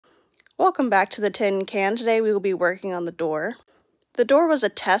Welcome back to the Tin Can. Today we will be working on the door. The door was a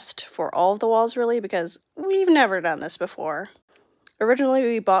test for all of the walls really because we've never done this before. Originally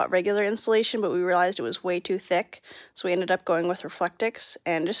we bought regular insulation, but we realized it was way too thick, so we ended up going with Reflectix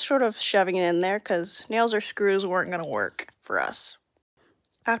and just sort of shoving it in there because nails or screws weren't going to work for us.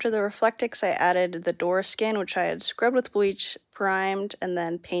 After the Reflectix, I added the door skin, which I had scrubbed with bleach, primed, and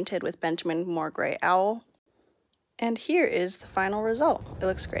then painted with Benjamin Moore Gray Owl. And here is the final result. It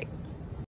looks great.